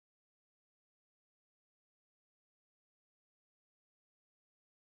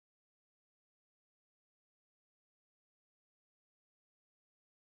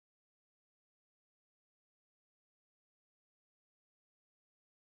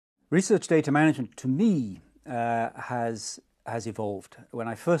Research data management, to me, has evolved. When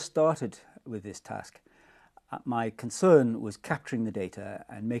I first started with this task, my concern was capturing the data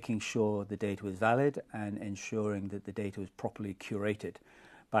and making sure the data was valid and ensuring that the data was properly curated,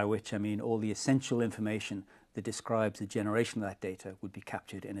 by which I mean all the essential information that describes the generation of that data would be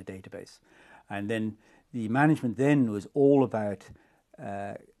captured in a database. And then the management then was all about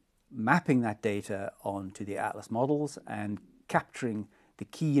mapping that data onto the Atlas models and capturing the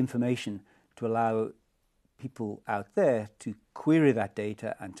key information to allow people out there to query that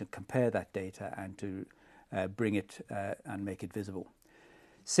data and to compare that data and to bring it and make it visible.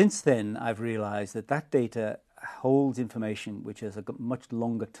 Since then, I've realized that that data holds information which has a much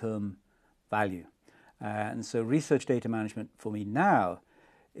longer term value. And so research data management for me now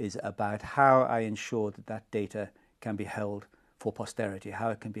is about how I ensure that that data can be held for posterity, how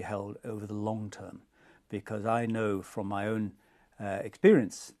it can be held over the long term. Because I know from my own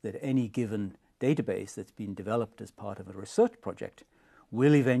experience that any given database that's been developed as part of a research project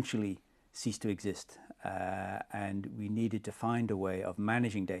will eventually cease to exist. And we needed to find a way of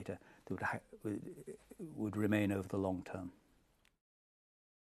managing data that would remain over the long term.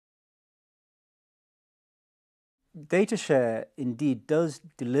 Data share indeed does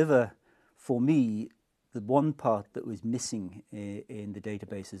deliver for me the one part that was missing in the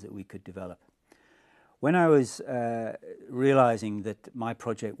databases that we could develop. When I was realizing that my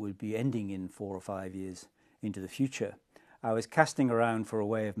project would be ending in 4 or 5 years into the future, I was casting around for a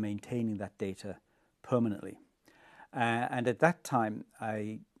way of maintaining that data permanently. And at that time,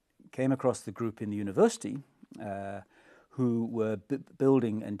 I came across the group in the university who were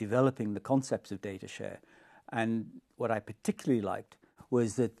building and developing the concepts of data share. And what I particularly liked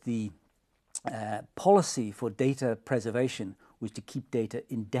was that the policy for data preservation was to keep data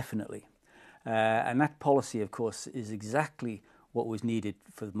indefinitely. And that policy, of course, is exactly what was needed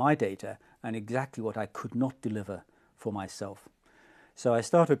for my data and exactly what I could not deliver for myself. So I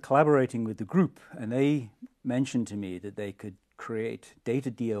started collaborating with the group, and they mentioned to me that they could create data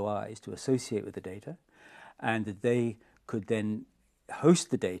DOIs to associate with the data, and that they could then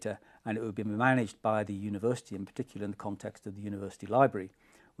host the data, and it would be managed by the university, in particular in the context of the university library,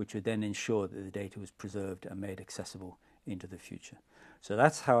 which would then ensure that the data was preserved and made accessible into the future. So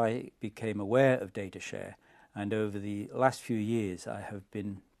that's how I became aware of data share, and over the last few years I have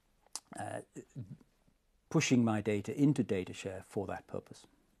been pushing my data into data share for that purpose.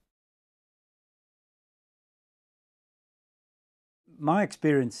 My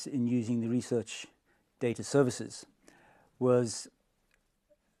experience in using the research data services was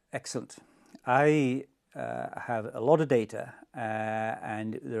excellent. I have a lot of data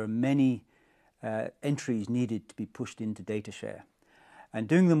and there are many entries needed to be pushed into data share. And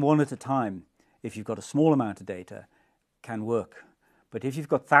doing them one at a time, if you've got a small amount of data, can work. But if you've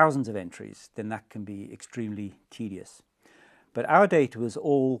got thousands of entries, then that can be extremely tedious. But our data was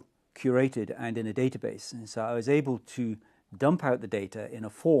all curated and in a database. And so I was able to dump out the data in a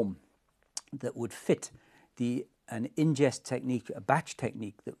form that would fit an ingest technique, a batch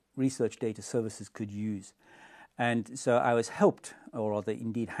technique that research data services could use. And so I was helped, or rather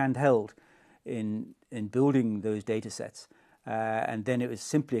indeed handheld, in building those data sets. And then it was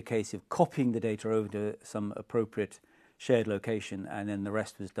simply a case of copying the data over to some appropriate shared location, and then the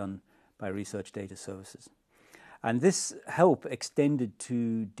rest was done by research data services. And this help extended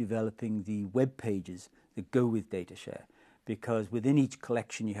to developing the web pages that go with data share, because within each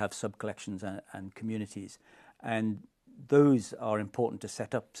collection you have sub-collections and communities, and those are important to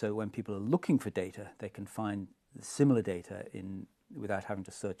set up so when people are looking for data, they can find similar data without having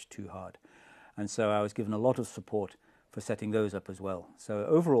to search too hard. And so I was given a lot of support for setting those up as well. So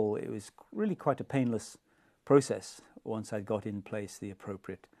overall, it was really quite a painless process once I got in place the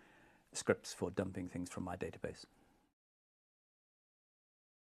appropriate scripts for dumping things from my database.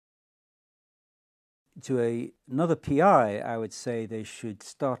 To another PI, I would say they should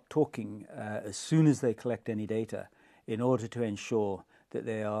start talking as soon as they collect any data in order to ensure that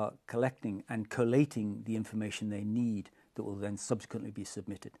they are collecting and collating the information they need that will then subsequently be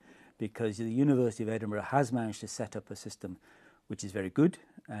submitted. Because the University of Edinburgh has managed to set up a system which is very good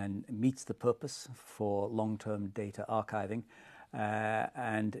and meets the purpose for long-term data archiving,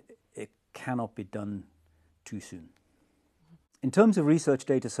 and it cannot be done too soon. In terms of research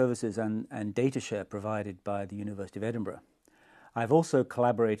data services and data share provided by the University of Edinburgh, I've also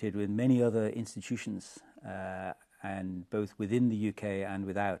collaborated with many other institutions, and both within the UK and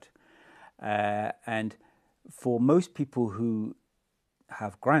without. And for most people who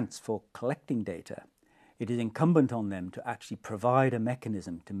have grants for collecting data, it is incumbent on them to actually provide a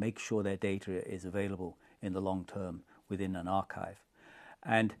mechanism to make sure their data is available in the long term within an archive.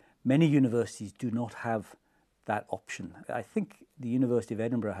 And Many universities do not have that option. I think the University of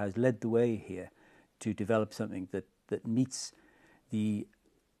Edinburgh has led the way here to develop something that meets the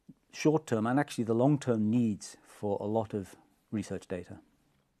short-term and actually the long-term needs for a lot of research data.